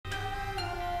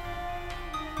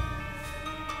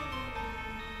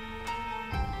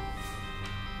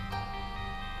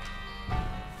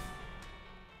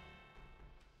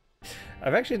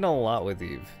I've actually done a lot with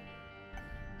Eve.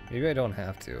 Maybe I don't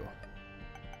have to.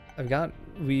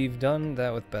 We've done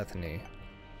that with Bethany.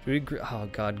 Oh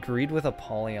god, greed with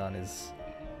Apollyon is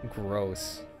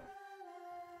gross.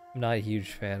 I'm not a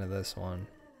huge fan of this one.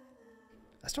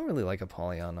 I still really like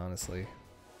Apollyon, honestly.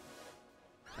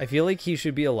 I feel like he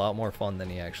should be a lot more fun than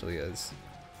he actually is.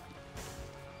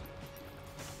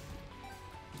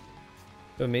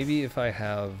 But maybe if I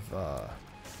have a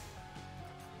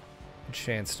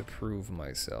chance to prove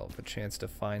myself, a chance to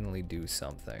finally do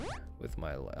something with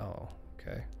my oh,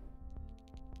 okay.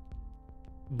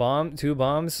 Two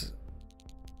bombs?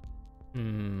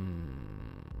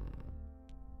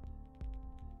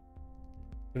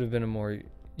 Would have been a more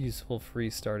useful free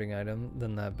starting item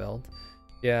than that belt.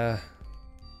 Yeah.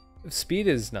 Speed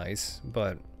is nice,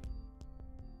 but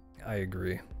I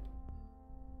agree.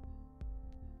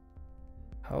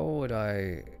 How would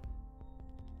I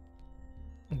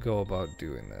go about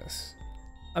doing this?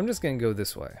 I'm just gonna go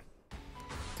this way.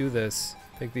 Do this,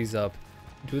 pick these up,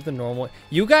 do it the normal way.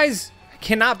 You guys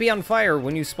cannot be on fire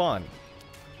when you spawn.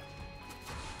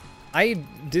 I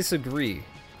disagree.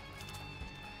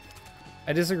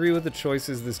 I disagree with the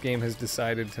choices this game has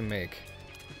decided to make.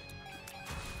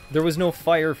 There was no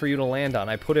fire for you to land on.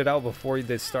 I put it out before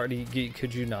they started.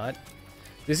 Could you not?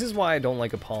 This is why I don't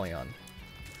like Apollyon.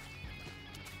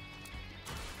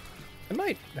 I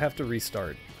might have to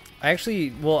restart. I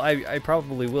actually, well, I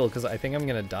probably will, because I think I'm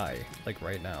gonna die, like,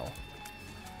 right now.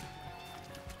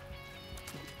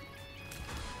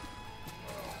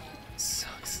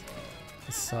 Sucks.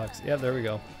 It sucks. Yeah, there we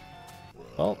go.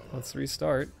 Well, let's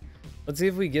restart. Let's see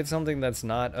if we get something that's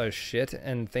not a shit,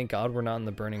 and thank God we're not in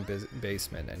the burning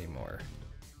basement anymore.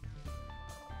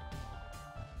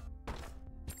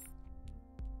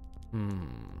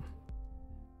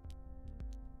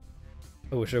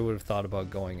 I wish I would have thought about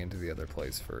going into the other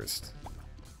place first.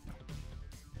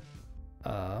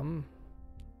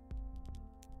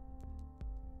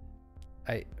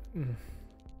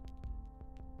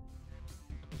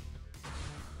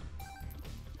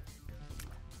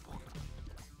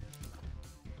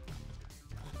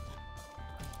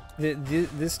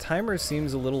 This timer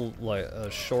seems a little like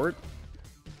short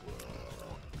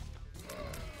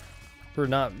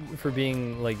for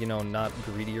being, like, you know, not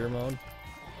greedier mode.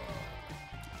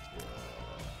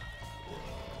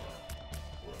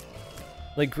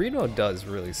 Like, greed mode does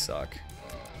really suck.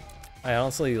 I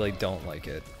honestly, like, don't like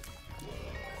it.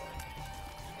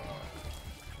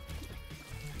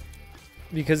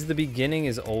 Because the beginning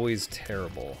is always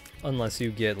terrible, unless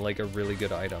you get, like, a really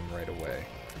good item right away.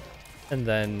 And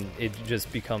then it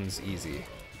just becomes easy.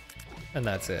 And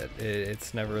that's it.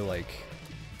 It's never, like...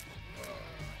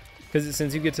 Because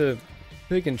since you get to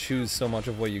pick and choose so much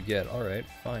of what you get, alright,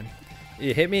 fine.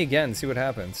 You hit me again, see what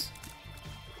happens.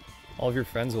 All of your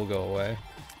friends will go away.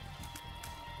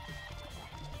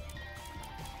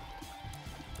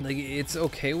 Like, it's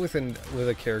okay with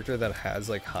a character that has,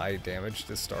 like, high damage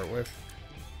to start with.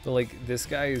 But, like, this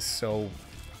guy is so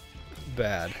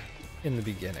bad in the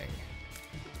beginning.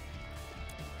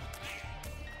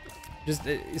 Just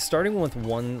starting with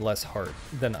one less heart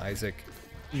than Isaac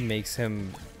makes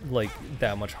him, like,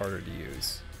 that much harder to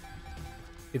use.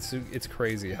 It's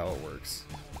crazy how it works.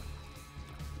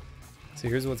 So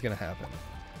here's what's gonna happen.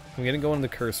 I'm gonna go in the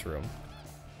curse room.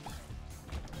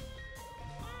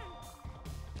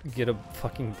 Get a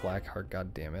fucking black heart,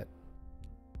 god damn it.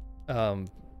 And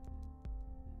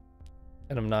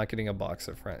I'm not getting a box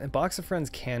of friends. And box of friends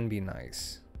can be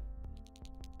nice.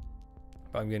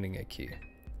 But I'm getting a key.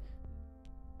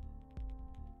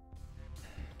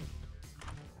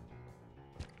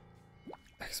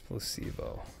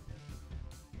 Explosivo.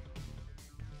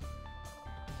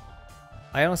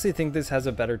 I honestly think this has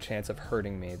a better chance of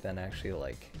hurting me than actually,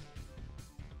 like...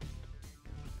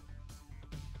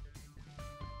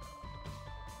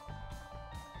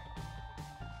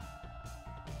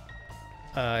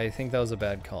 I think that was a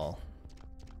bad call.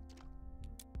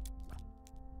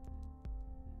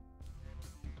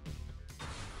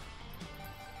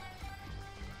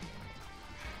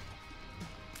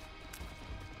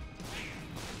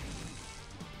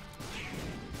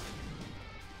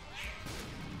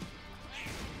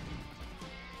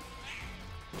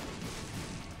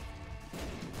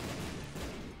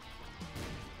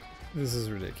 This is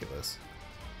ridiculous.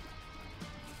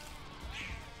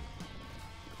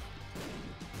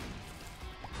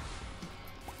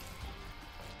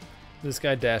 This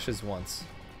guy dashes once.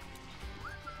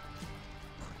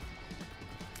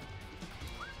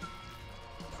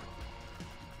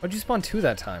 Why'd you spawn two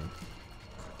that time?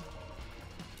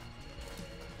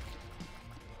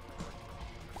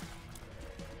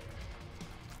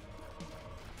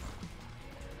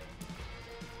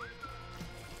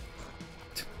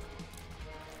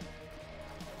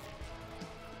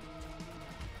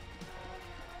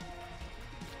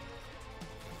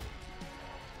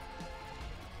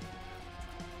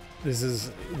 This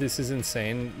is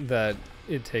insane that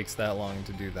it takes that long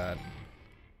to do that.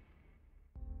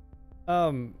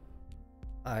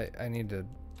 I need to.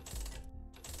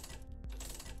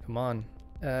 Come on.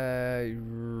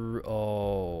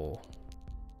 Oh.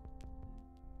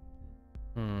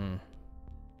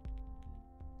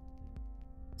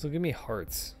 This will give me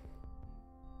hearts.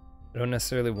 I don't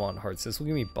necessarily want hearts. This will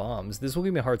give me bombs. This will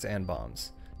give me hearts and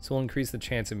bombs. This will increase the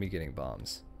chance of me getting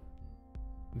bombs.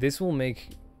 This will make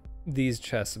these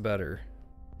chests better.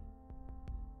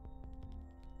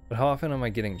 But how often am I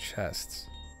getting chests?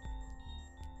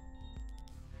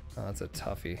 Oh, that's a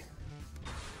toughie.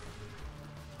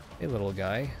 Hey, little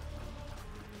guy.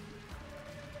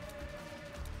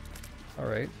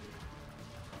 Alright.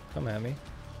 Come at me.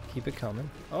 Keep it coming.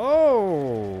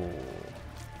 Oh!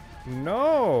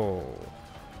 No!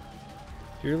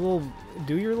 Do your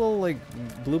little, like,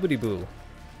 bloobity boo.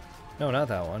 No, not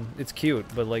that one. It's cute,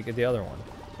 but like the other one.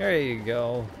 There you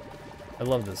go. I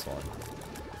love this one.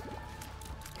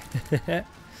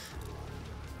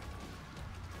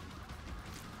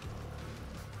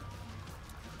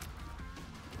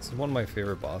 This is one of my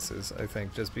favorite bosses, I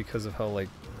think, just because of how, like,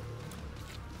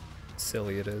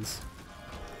 silly it is.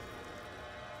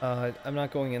 I'm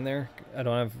not going in there. I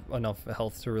don't have enough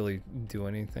health to really do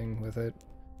anything with it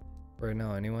right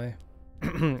now anyway.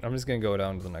 I'm just gonna go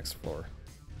down to the next floor.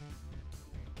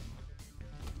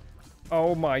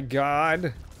 Oh my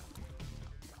god!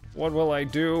 What will I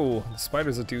do?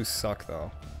 Spiders do suck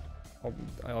though.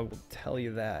 I will tell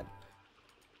you that.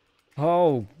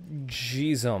 Oh,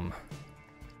 jeezum.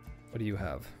 What do you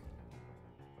have?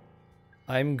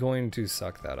 I'm going to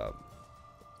suck that up.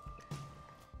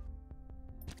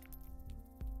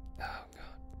 Oh god.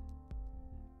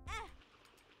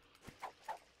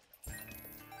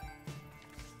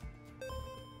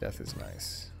 Death is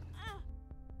nice.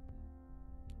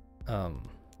 I'll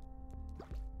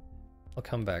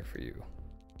come back for you.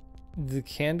 The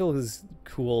candle is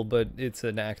cool, but it's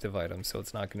an active item, so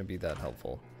it's not going to be that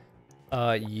helpful.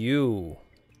 You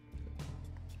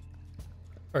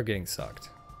are getting sucked.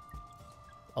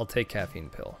 I'll take caffeine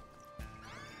pill.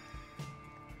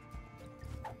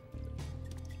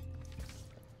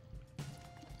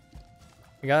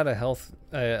 I got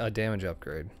a damage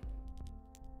upgrade.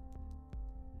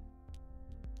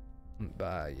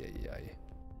 Bye, yay.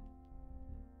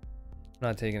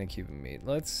 Not taking a cube of meat.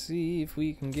 Let's see if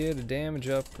we can get a damage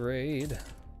upgrade.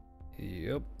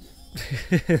 Yep.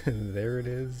 There it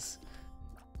is.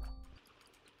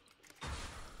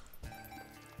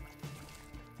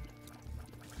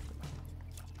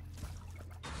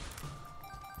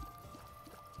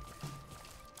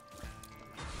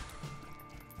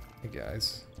 Hey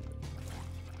guys.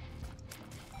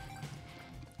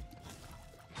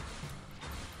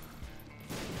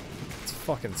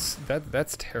 Fucking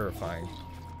that's terrifying.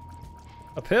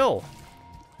 A pill.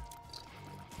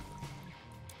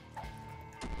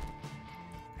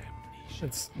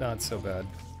 It's not so bad.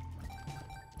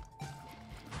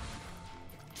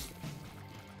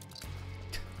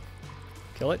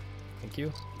 Kill it. Thank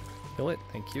you. Kill it.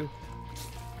 Thank you.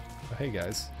 Oh hey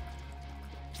guys.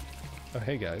 Oh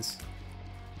hey guys.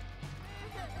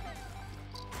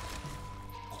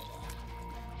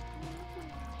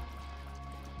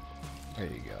 There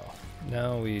you go.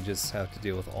 Now we just have to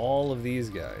deal with all of these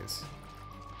guys.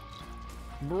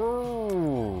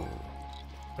 Bro,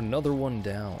 another one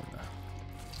down.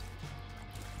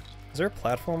 Is there a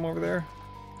platform over there?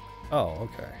 Oh,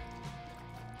 okay.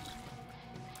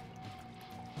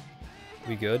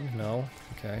 We good? No?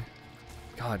 Okay.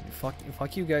 God,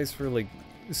 fuck you guys for like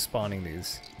spawning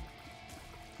these.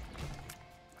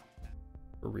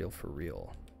 For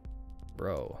real.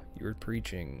 Bro, you're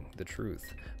preaching the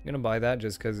truth. I'm gonna buy that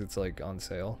just because it's like on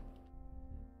sale.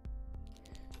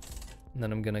 And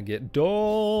then I'm gonna get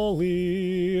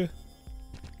Dolly.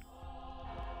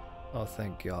 Oh,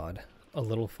 thank God. A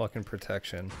little fucking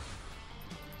protection.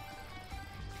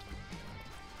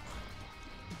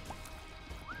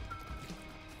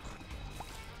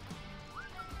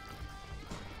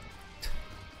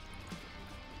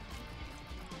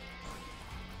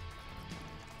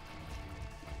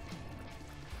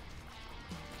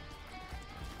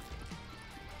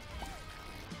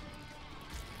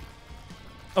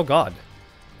 Oh god.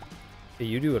 Yeah,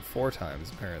 you do it 4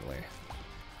 times, apparently.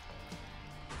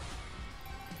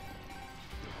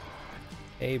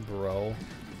 Hey, bro.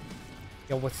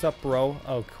 Yo, what's up, bro?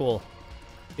 Oh, cool.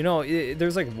 You know,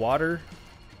 there's like water.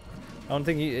 I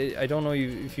don't know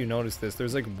if you noticed this.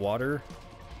 There's like water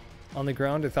on the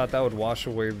ground. I thought that would wash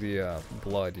away the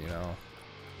blood, you know.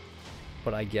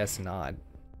 But I guess not.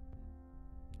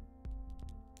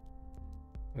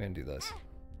 I'm gonna do this.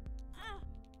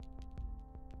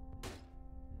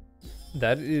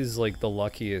 That is like the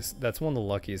luckiest. That's one of the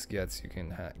luckiest gets you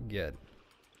can get.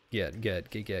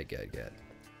 Get.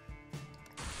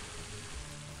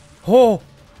 Oh!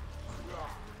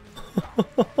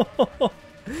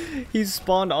 He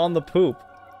spawned on the poop.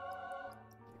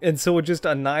 And so it just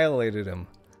annihilated him.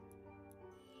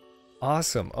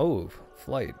 Awesome. Oh,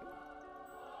 flight.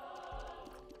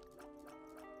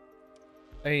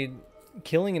 I mean,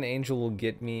 killing an angel will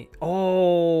get me...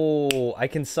 Oh, I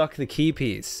can suck the key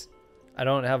piece. I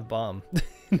don't have bomb.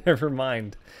 Never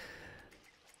mind.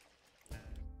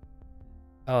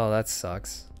 Oh, that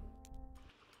sucks.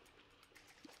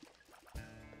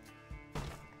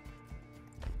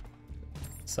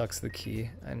 Sucks the key.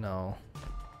 I know.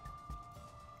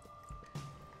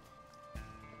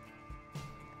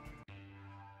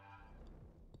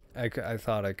 I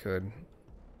thought I could.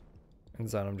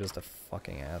 Turns out I'm just a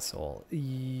fucking asshole.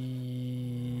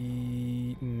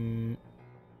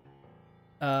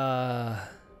 I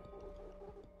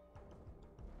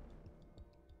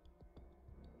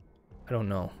don't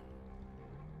know.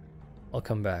 I'll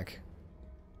come back.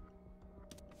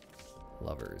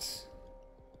 Lovers.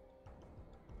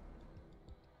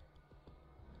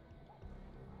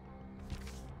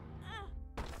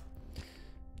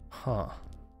 Huh.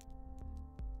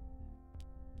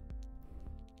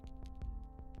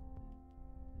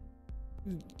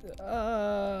 Oh.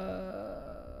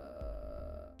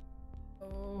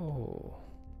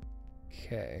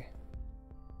 Okay.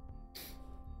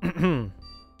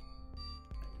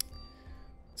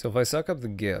 So if I suck up the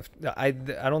gift, I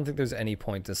don't think there's any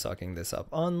point to sucking this up.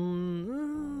 I'll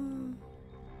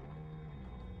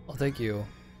take you.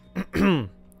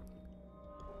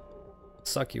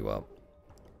 Suck you up.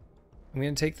 I'm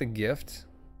gonna take the gift.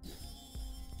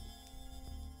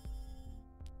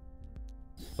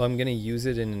 But I'm gonna use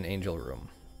it in an angel room.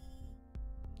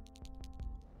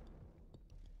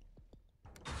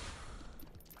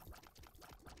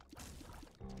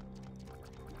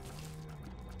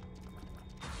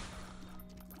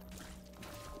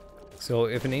 So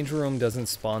if an angel room doesn't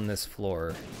spawn this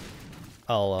floor,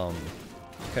 I'll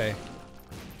okay.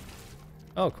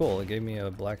 Oh cool, it gave me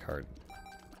a black heart.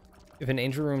 If an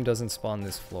angel room doesn't spawn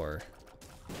this floor,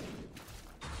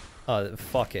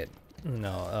 fuck it.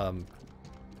 No,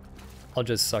 I'll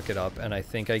just suck it up, and I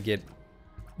think I get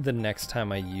the next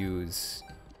time I use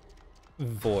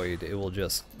Void, it will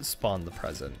just spawn the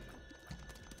present.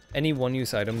 Any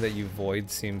one-use item that you Void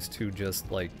seems to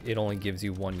just, like, it only gives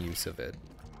you one use of it.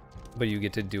 But you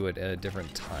get to do it at a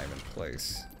different time and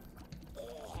place.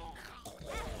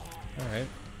 Alright.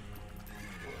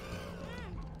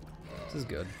 This is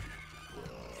good.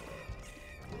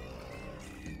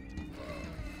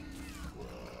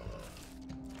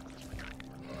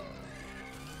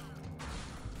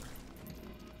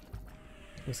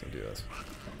 Let's do this.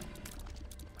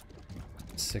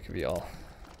 Sick of y'all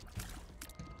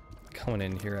coming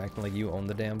in here acting like you own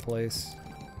the damn place.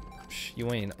 Shh,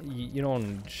 you ain't. You don't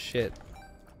own shit,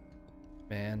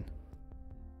 man.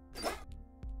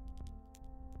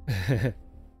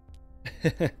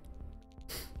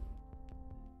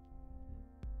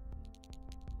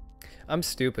 I'm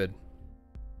stupid.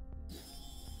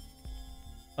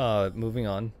 Moving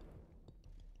on.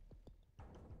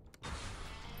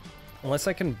 Unless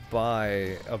I can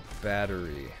buy a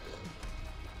battery,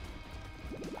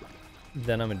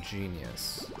 then I'm a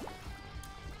genius.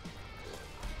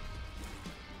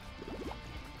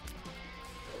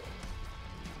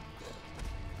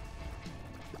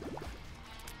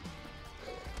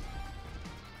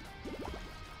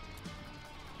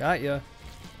 Got ya.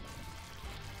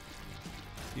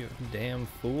 You damn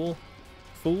fool.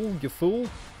 Fool, you fool.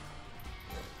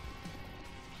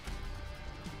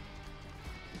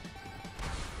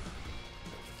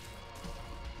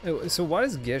 So why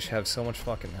does Gish have so much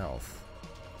fucking health?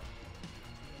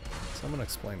 Someone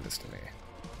explain this to me.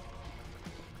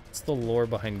 What's the lore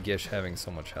behind Gish having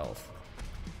so much health?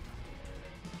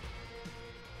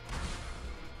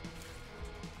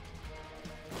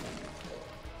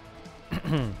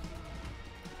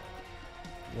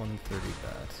 130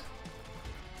 that.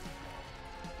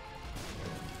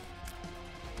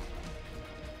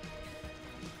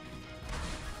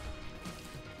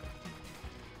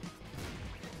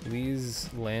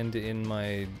 Please land in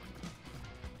my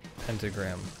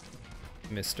pentagram,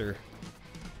 mister.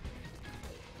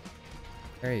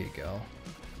 There you go.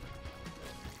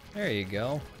 There you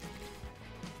go.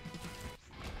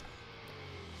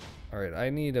 Alright, I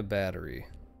need a battery.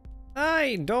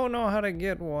 I don't know how to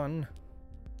get one.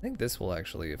 I think this will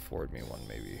actually afford me one,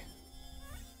 maybe.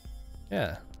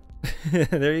 Yeah.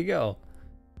 There you go.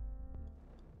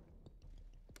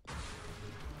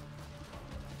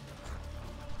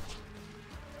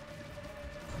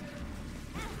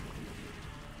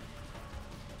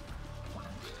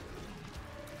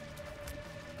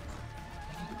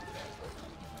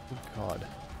 god.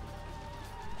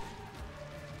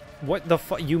 What the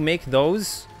fuck? You make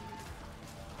those?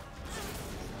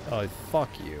 Oh, fuck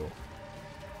you.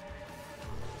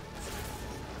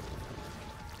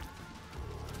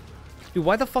 Dude,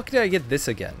 why the fuck did I get this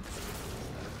again?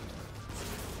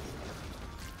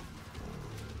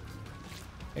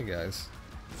 Hey guys.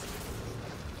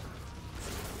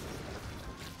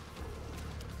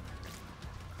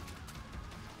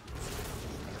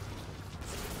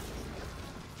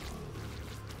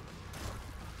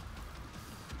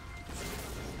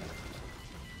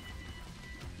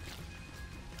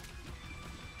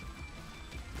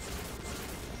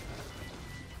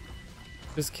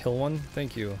 Just kill one?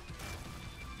 Thank you.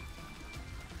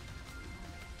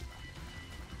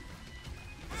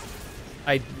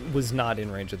 I was not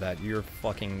in range of that. You're a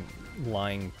fucking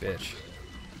lying bitch.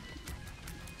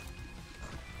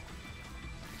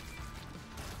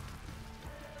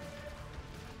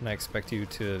 And I expect you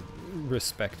to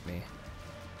respect me.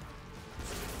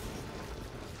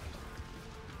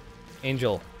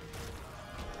 Angel.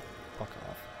 Fuck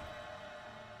off.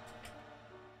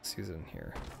 Let's use it in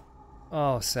here.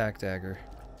 Oh, sack dagger.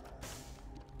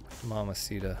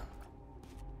 Mamacita.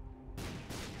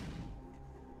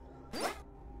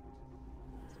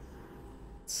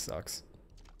 Sucks.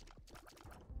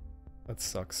 That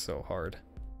sucks so hard.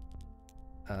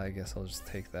 I guess I'll just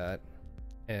take that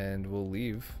and we'll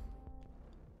leave.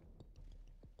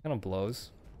 Kind of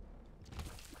blows.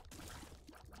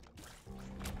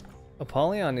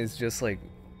 Apollyon is just like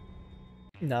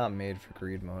not made for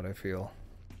greed mode, I feel.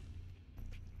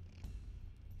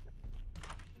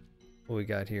 What we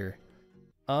got here?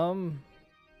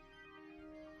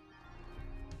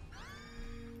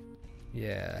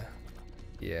 Yeah.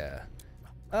 Yeah.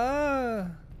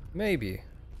 Maybe.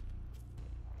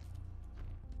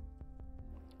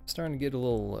 I'm starting to get a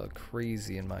little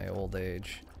crazy in my old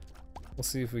age. We'll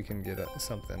see if we can get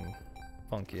something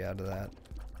funky out of that.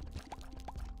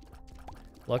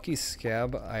 Lucky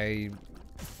Scab, I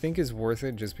think is worth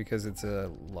it just because it's a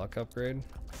luck upgrade.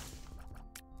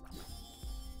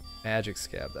 Magic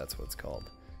Scab, that's what it's called.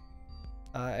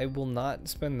 I will not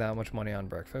spend that much money on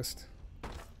breakfast.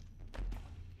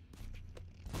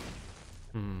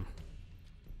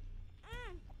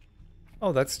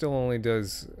 Oh, that still only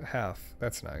does half.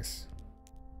 That's nice.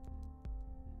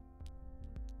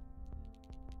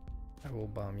 I will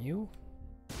bomb you.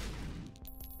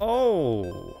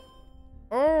 Oh!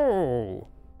 Oh!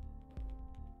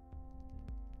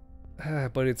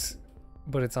 But it's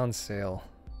on sale.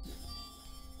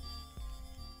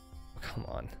 Come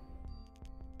on.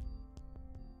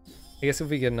 I guess if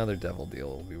we get another devil deal,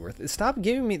 it'll be worth it. Stop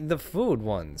giving me the food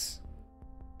ones.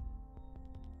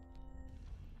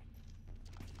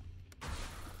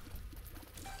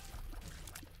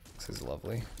 This is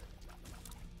lovely.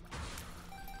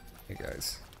 Hey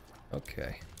guys.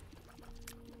 Okay.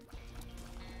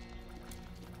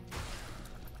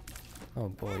 Oh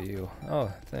boy, you.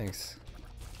 Oh, thanks.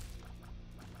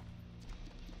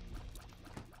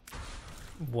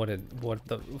 What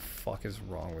the fuck is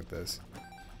wrong with this?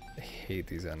 I hate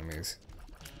these enemies.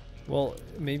 Well,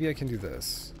 maybe I can do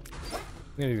this. I'm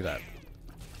gonna do that.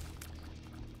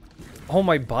 Oh,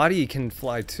 my body can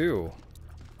fly too.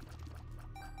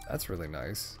 That's really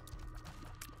nice.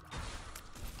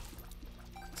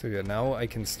 So yeah, now I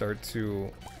can start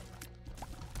to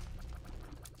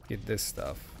get this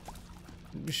stuff.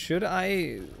 Should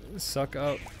I suck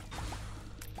up?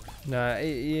 Nah,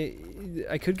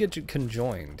 I could get you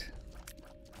conjoined,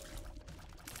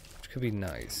 which could be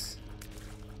nice.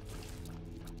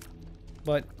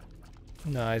 But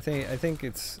no, I think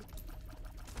it's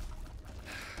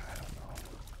I don't know.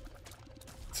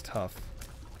 It's tough.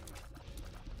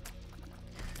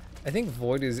 I think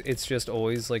Void it's just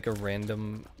always like a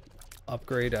random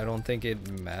upgrade. I don't think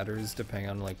it matters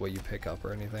depending on like what you pick up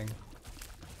or anything.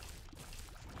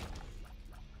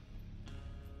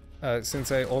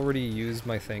 Since I already used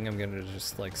my thing, I'm gonna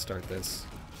just like start this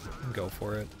and go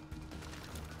for it.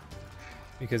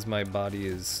 Because my body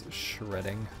is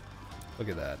shredding. Look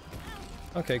at that.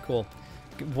 Okay, cool.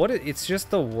 It's just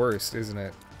the worst, isn't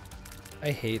it?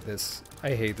 I hate this.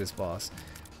 I hate this boss.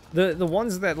 The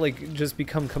ones that like just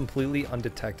become completely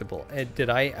undetectable. Did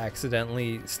I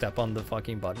accidentally step on the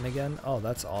fucking button again? Oh,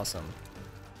 that's awesome.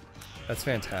 That's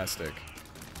fantastic.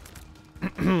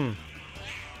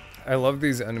 I love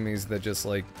these enemies that just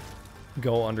like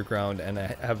go underground and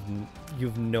you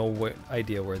have no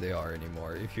idea where they are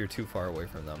anymore if you're too far away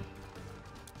from them.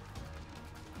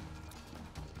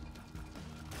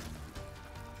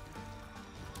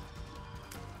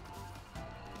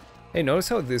 Hey, notice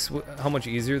how much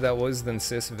easier that was than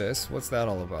Sis Vis? What's that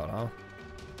all about, huh?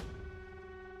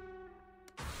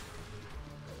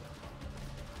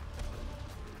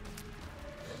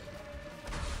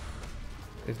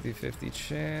 50-50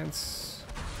 chance.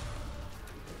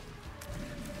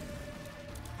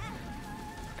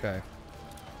 Okay.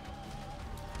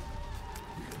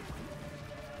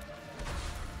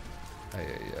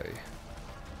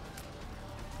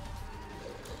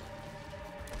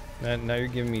 Now you're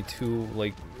giving me two,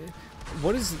 like...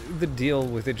 What is the deal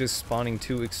with it just spawning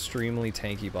two extremely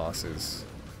tanky bosses?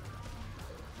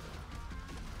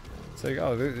 It's like,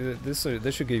 oh, this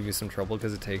should give you some trouble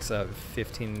because it takes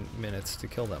 15 minutes to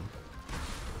kill them.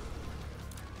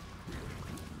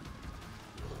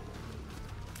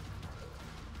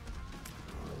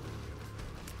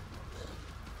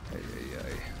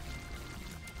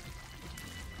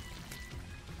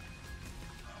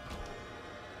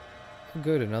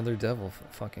 Good, another devil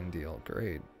fucking deal.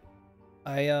 Great.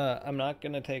 I'm not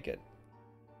gonna take it.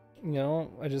 You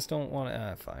know, I just don't want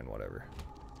to. Fine, whatever.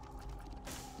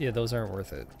 Yeah, those aren't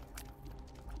worth it.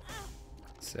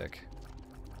 Sick.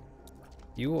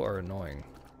 You are annoying.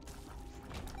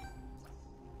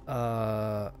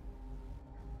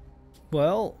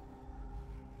 Well,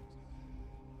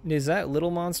 is that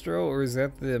little Monstro or is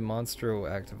that the Monstro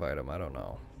active item? I don't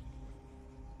know.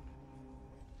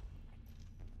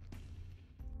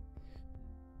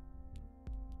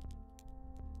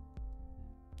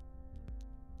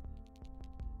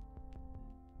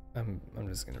 I'm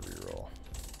just gonna reroll.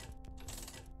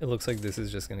 It looks like this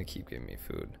is just gonna keep giving me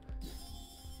food.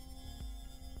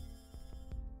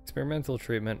 Experimental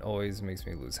treatment always makes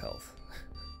me lose health.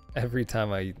 Every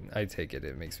time I take it,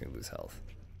 it makes me lose health.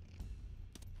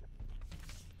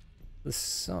 The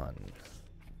sun.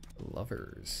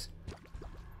 Lovers.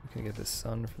 We can get the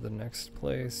sun for the next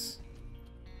place.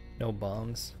 No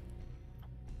bombs.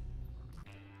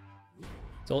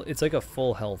 So it's like a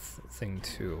full health thing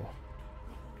too.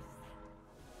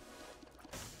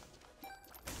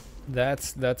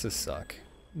 That's a suck.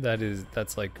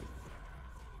 That's like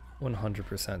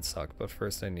 100% suck, but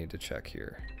first I need to check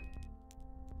here.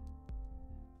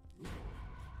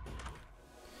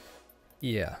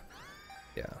 Yeah.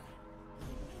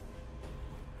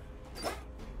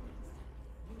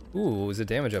 Ooh, it was a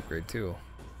damage upgrade too.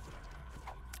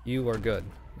 You are good.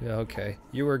 Yeah, okay.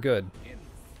 You are good.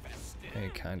 Hey,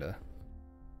 kinda.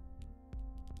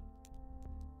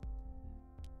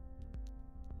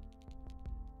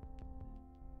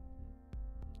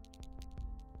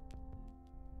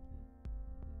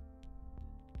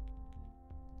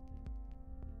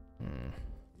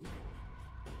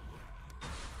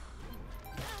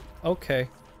 Okay.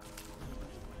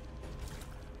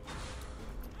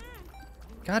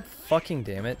 God fucking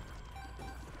damn it.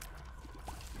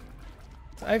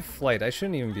 I have flight. I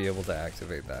shouldn't even be able to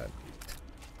activate that.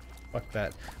 Fuck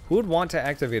that. Who would want to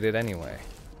activate it anyway?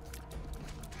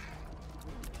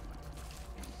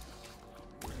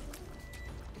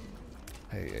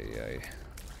 Hey.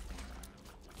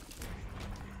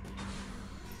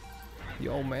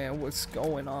 Yo, man, what's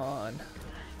going on?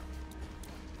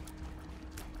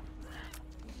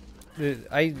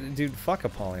 Dude, fuck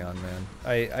Apollyon, man.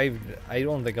 I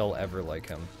don't think I'll ever like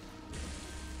him.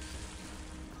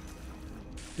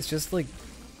 It's just like...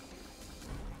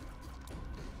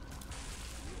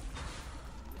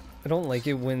 I don't like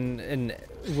it when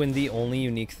the only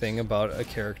unique thing about a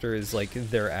character is like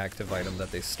their active item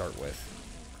that they start with.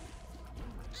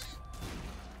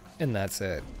 And that's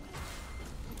it.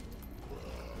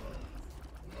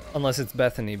 Unless it's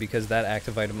Bethany, because that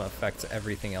active item affects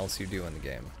everything else you do in the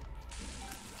game.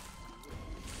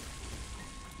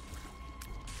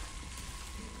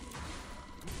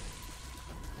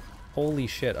 Holy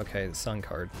shit, okay, the sun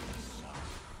card.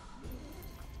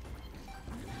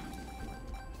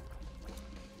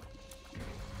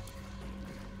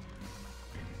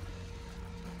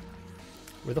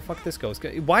 Where the fuck this goes?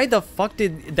 Why the fuck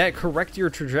did that correct your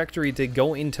trajectory to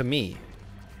go into me?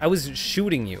 I was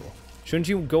shooting you. Shouldn't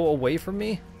you go away from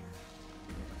me?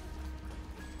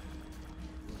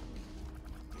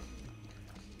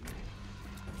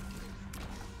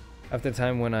 At the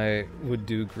time when I would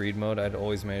do greed mode, I'd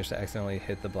always manage to accidentally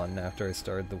hit the button after I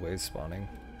started the wave spawning.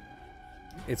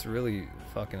 It's really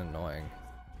fucking annoying.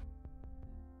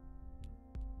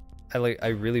 I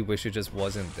really wish it just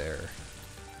wasn't there.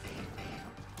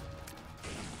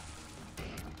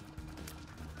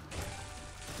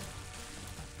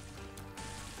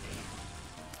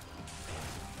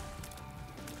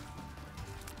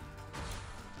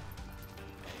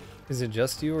 Is it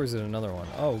just you or is it another one?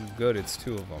 Oh, good, it's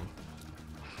two of them.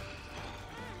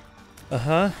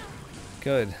 Uh-huh.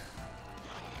 Good.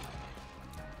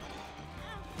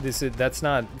 That's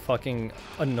not fucking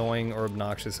annoying or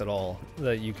obnoxious at all.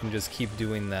 That you can just keep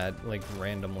doing that, like,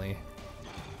 randomly.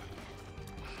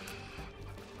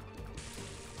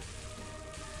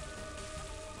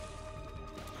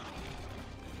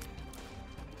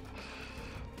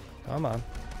 Come on.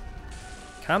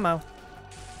 Come on.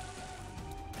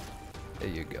 There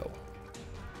you go.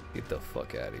 Get the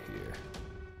fuck out of here.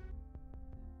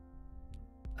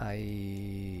 I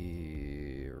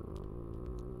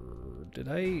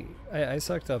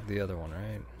sucked up the other one,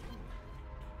 right?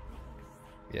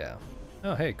 Yeah.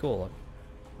 Oh, hey, cool.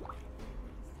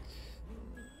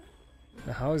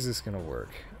 Now, how is this gonna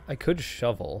work? I could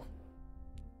shovel.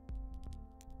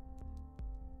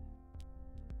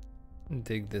 And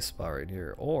dig this spot right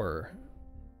here, or...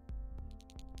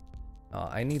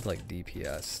 I need, like,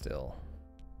 DPS still.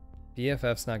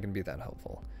 BFF's not gonna be that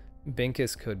helpful.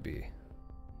 Binkus could be.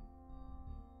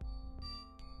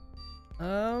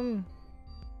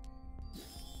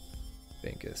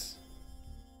 Binkus.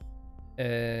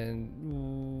 And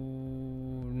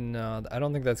no, I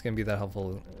don't think that's gonna be that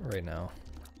helpful right now.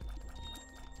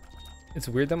 It's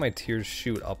weird that my tears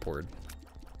shoot upward.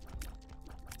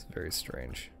 It's very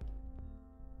strange.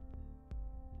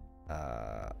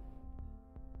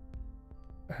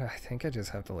 I think I just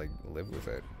have to like live with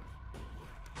it.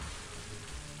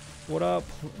 What up,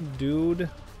 dude?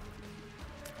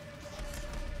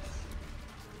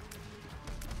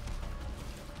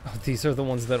 Oh, these are the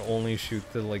ones that only shoot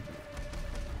the like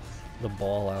the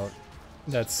ball out.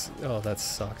 That's, oh, that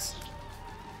sucks.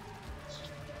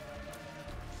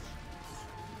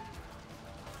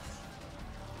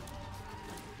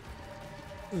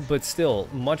 But still,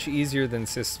 much easier than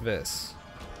Sysvis.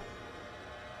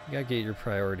 You gotta get your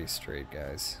priorities straight,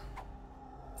 guys.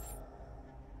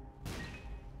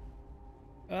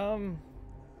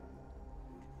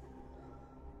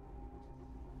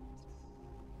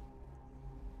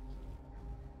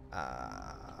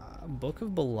 Book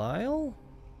of Belial?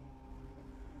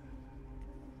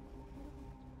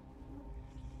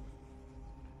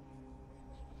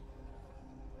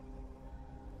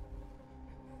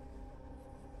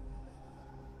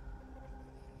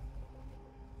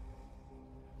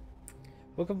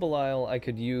 Book of Belial I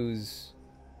could use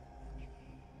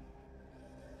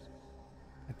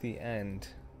at the end.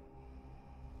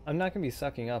 I'm not going to be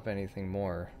sucking up anything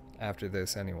more after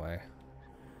this anyway.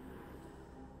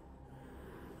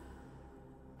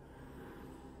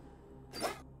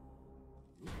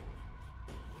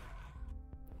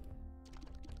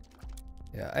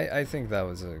 Yeah, I think that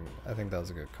was a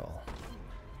good call.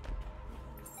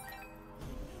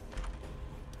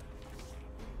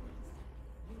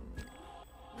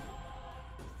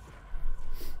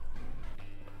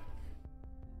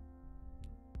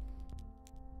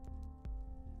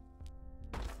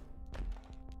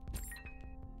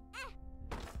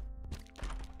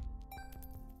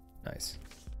 Nice.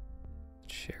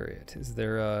 Chariot. Is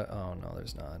there a... Oh, no,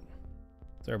 there's not.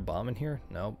 Is there a bomb in here?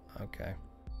 Nope. Okay.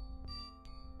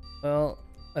 Well,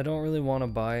 I don't really want to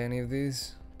buy any of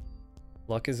these.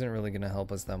 Luck isn't really going to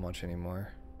help us that much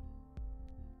anymore.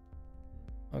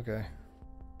 Okay.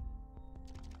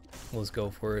 Let's go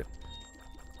for it.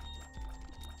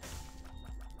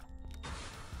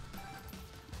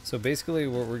 So basically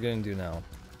what we're going to do now,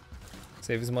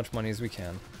 save as much money as we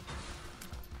can.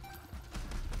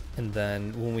 And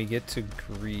then when we get to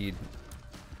greed,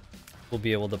 we'll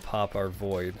be able to pop our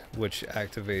void, which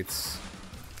activates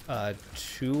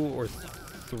 2 or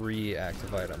 3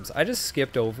 active items. I just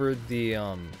skipped over the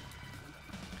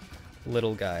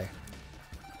little guy,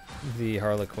 the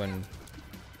Harlequin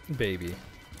baby,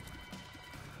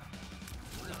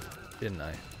 didn't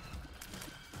I?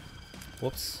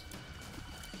 Whoops.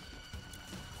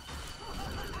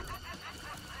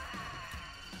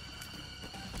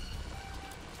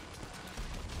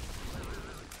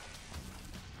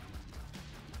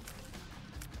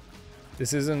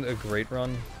 This isn't a great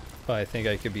run, but I think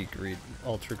I could be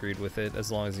ultra greed with it,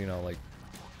 as long as, you know, like,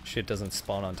 shit doesn't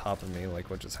spawn on top of me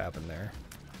like what just happened there.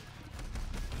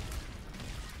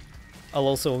 I'll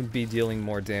also be dealing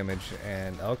more damage,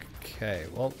 and okay,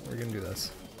 well, we're gonna do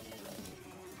this.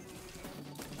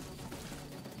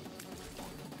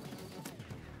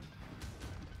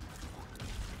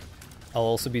 I'll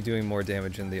also be doing more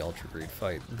damage in the ultra greed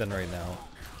fight than right now.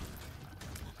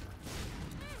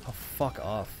 Oh, fuck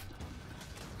off.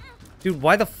 Dude,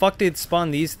 why the fuck did it spawn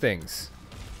these things?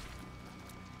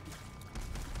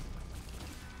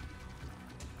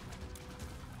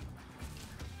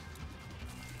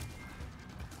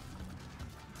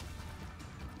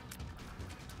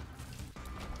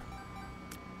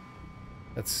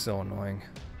 That's so annoying.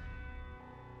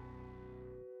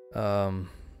 No,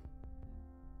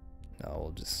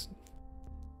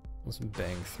 let's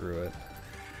bang through it.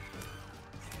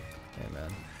 Hey,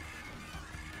 man.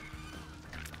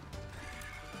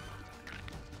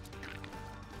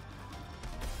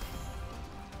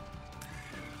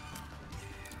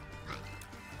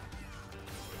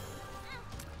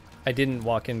 I didn't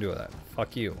walk into that.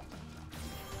 Fuck you.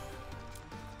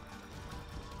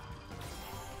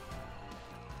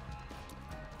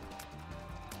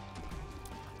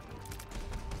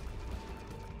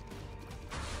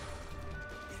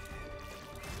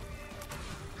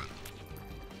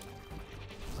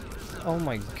 Oh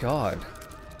my god.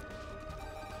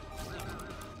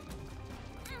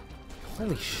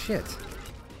 Holy shit.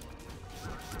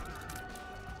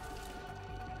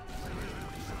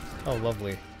 Oh,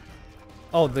 lovely.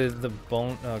 Oh, the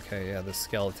bone... Okay, yeah, the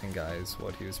skeleton guy is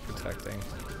what he was protecting.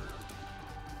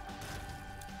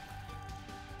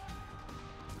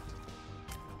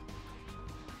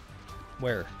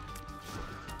 Where?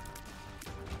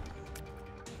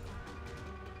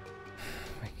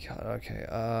 Oh my god, okay,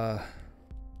 I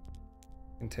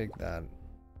can take that.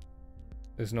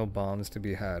 There's no bombs to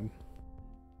be had.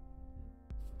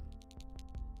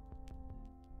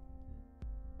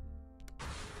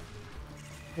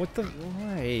 What the...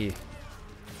 Why?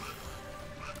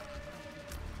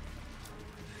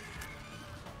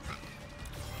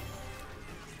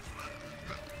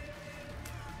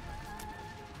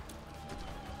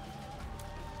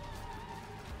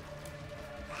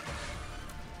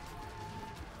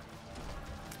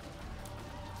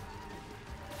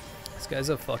 This guy's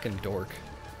a fucking dork.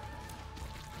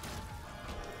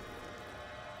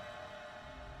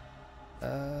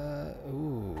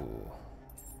 Ooh.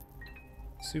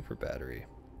 Super battery.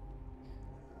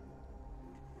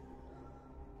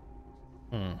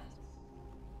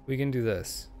 We can do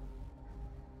this.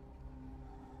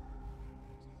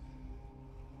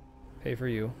 Pay for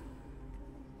you.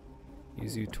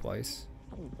 Use you twice.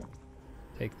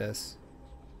 Take this.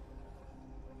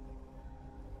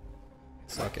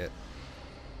 Suck it.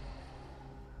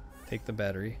 Take the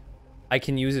battery. I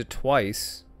can use it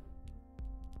twice.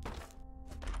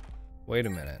 Wait a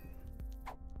minute.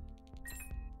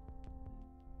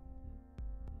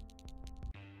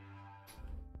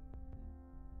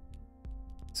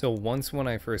 So once when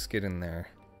I first get in there,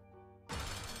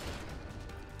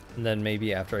 and then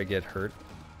maybe after I get hurt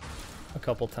a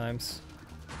couple times.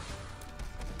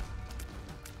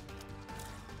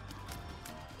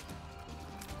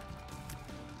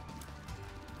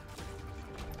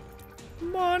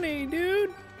 Money,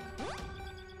 dude!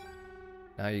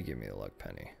 Now you give me the luck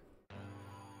penny.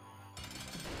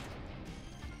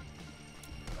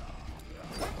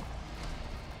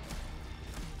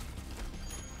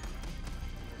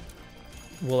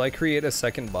 Will I create a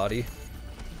second body?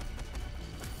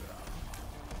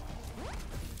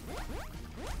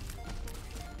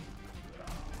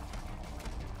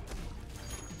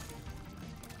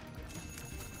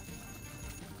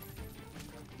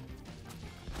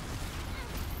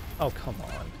 Oh, come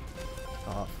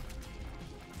on. Off.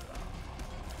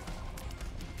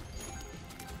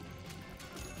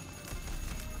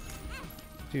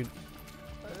 Dude.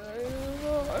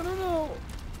 I don't know.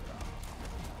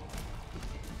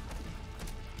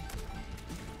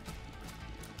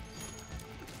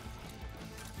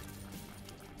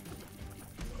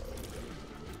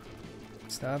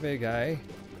 Stop it, guy.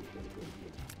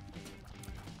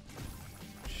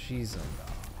 Jeez.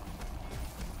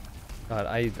 God,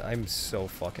 I'm so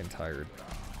fucking tired.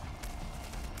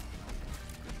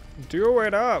 Do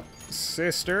it up,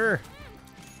 sister.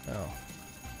 Oh.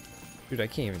 Dude, I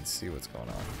can't even see what's going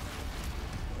on.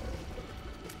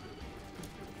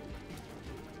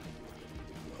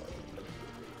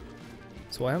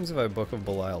 So what happens if I Book of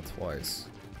Belial twice?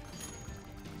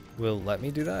 Will it let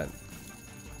me do that?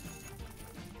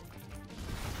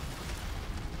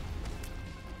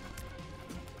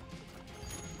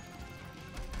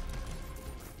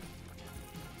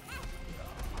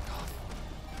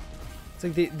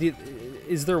 It's like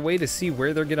is there a way to see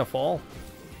where they're gonna fall?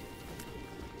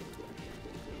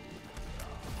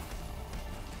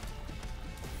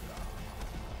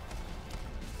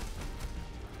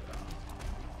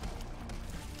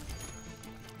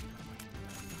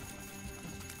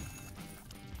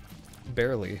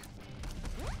 Barely.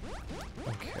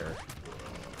 Don't care.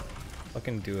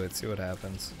 Fucking do it, see what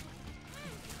happens.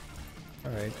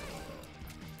 Alright.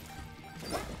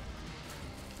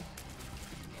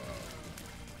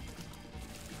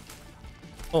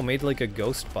 Oh, made like a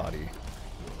ghost body.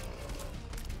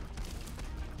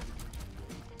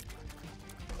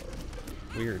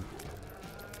 Weird.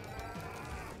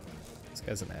 This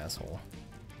guy's an asshole.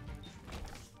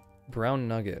 Brown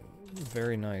nugget.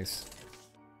 Very nice.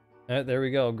 There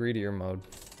we go, greedier mode.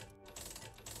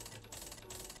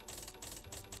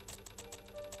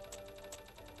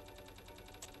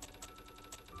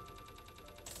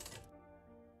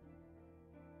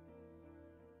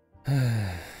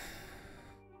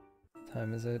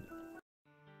 Time is it?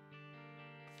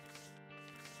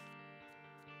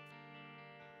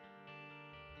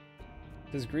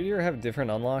 Does Greedier have different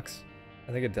unlocks?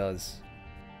 I think it does.